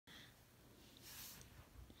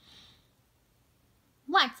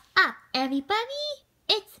everybody,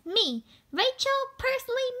 it's me, Rachel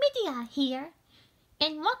Persley Media here,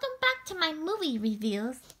 and welcome back to my movie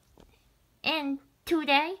reviews. And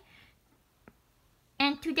today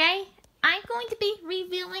I'm going to be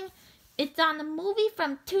reviewing. It's on a movie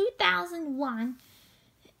from 2001,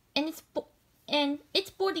 and it's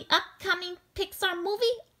for the upcoming Pixar movie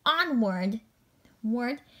Onward.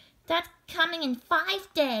 That's coming in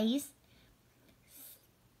 5 days.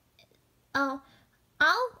 I'll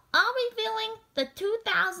reviewing the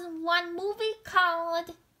 2001 movie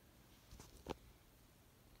called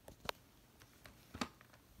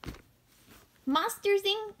Monsters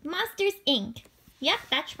Inc. Yep,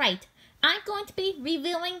 that's right. I'm going to be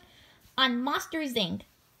reviewing on Monsters Inc.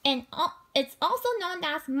 And it's also known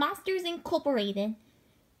as Monsters Incorporated.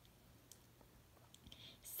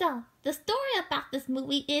 So, the story about this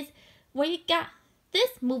movie is where you got this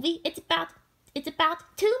movie. It's about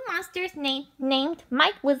two monsters named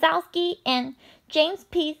Mike Wazowski and James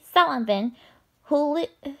P. Sullivan, who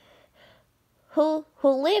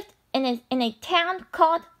lived in a town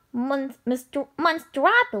called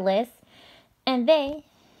Monstropolis, and then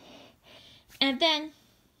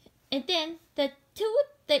the two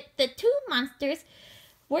monsters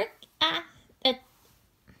work at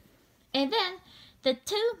the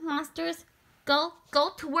two monsters go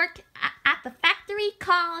to work at the factory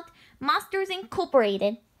called Monsters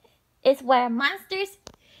Incorporated. It's where monsters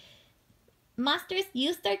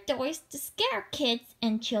use their doors to scare kids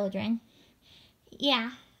and children.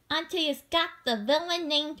 Yeah, until you got the villain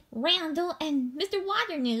named Randall and Mr.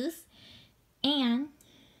 Waternoose, and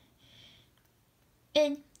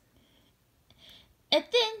then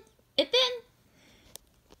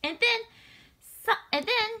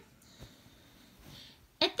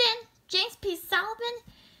James P. Sullivan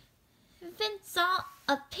saw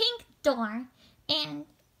a pink door and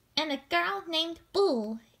a girl named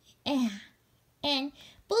Boo. And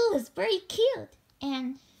Boo is very cute.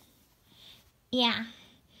 And yeah.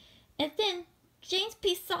 And then James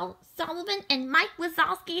P. Sullivan and Mike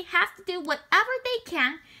Wazowski have to do whatever they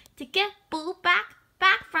can to get Boo back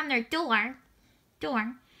from their door.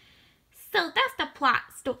 So that's the plot.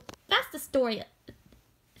 That's the story.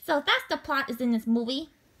 So that's the plot is in this movie.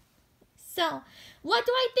 So, what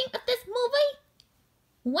do I think of this movie?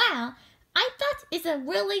 Well, I thought it's a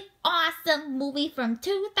really awesome movie from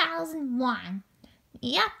 2001.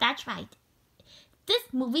 Yep, that's right.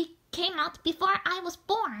 This movie came out before I was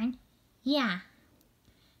born. Yeah.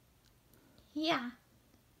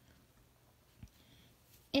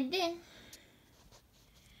 And then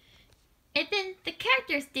the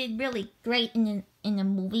characters did really great in the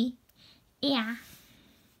movie. Yeah.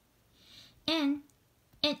 And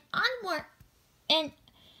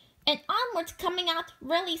Onward's coming out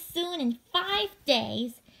really soon in 5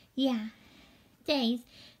 days. Yeah, days.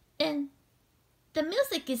 And the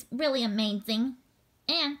music is really amazing.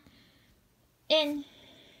 And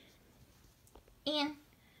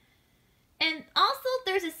also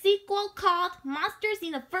there's a sequel called Monsters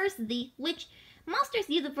University, which Monsters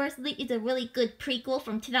University is a really good prequel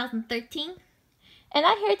from 2013. And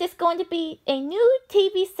I heard there's going to be a new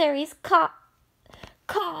TV series called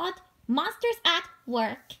Monsters at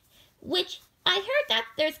Work, which I heard that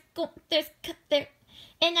there's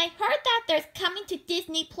coming to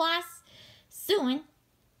Disney Plus soon.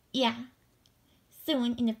 Yeah,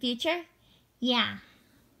 soon in the future. Yeah.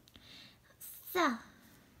 So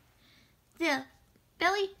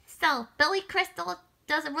Billy Crystal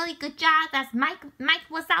does a really good job as Mike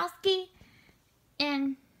Wazowski,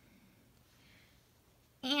 and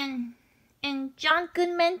John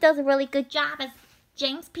Goodman does a really good job as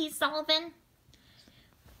James P. Sullivan.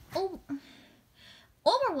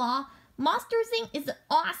 Overall, Monsters Inc. is an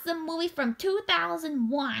awesome movie from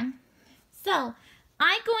 2001. So,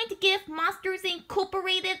 I'm going to give Monsters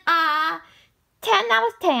Incorporated a 10 out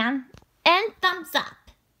of 10 and thumbs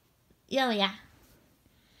up. Oh yeah.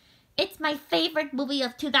 It's my favorite movie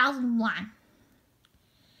of 2001.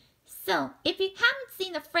 So, if you haven't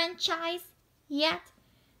seen the franchise yet,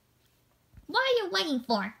 what are you waiting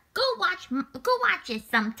for? Go watch it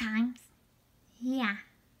sometimes. Yeah.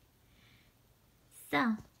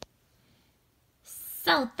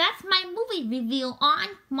 So that's my movie review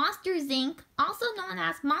on Monsters Inc., also known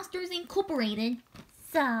as Monsters Incorporated.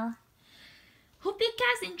 So, hope you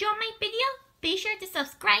guys enjoy my video. Be sure to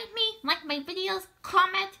subscribe me, like my videos,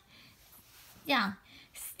 comment. Yeah.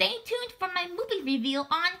 Stay tuned for my movie review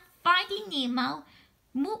on Finding Nemo.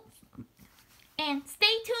 And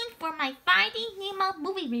stay tuned for my Finding Nemo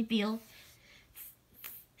movie review.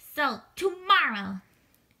 So, tomorrow.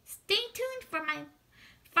 Stay tuned for my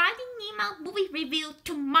Finding Nemo movie review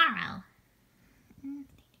tomorrow.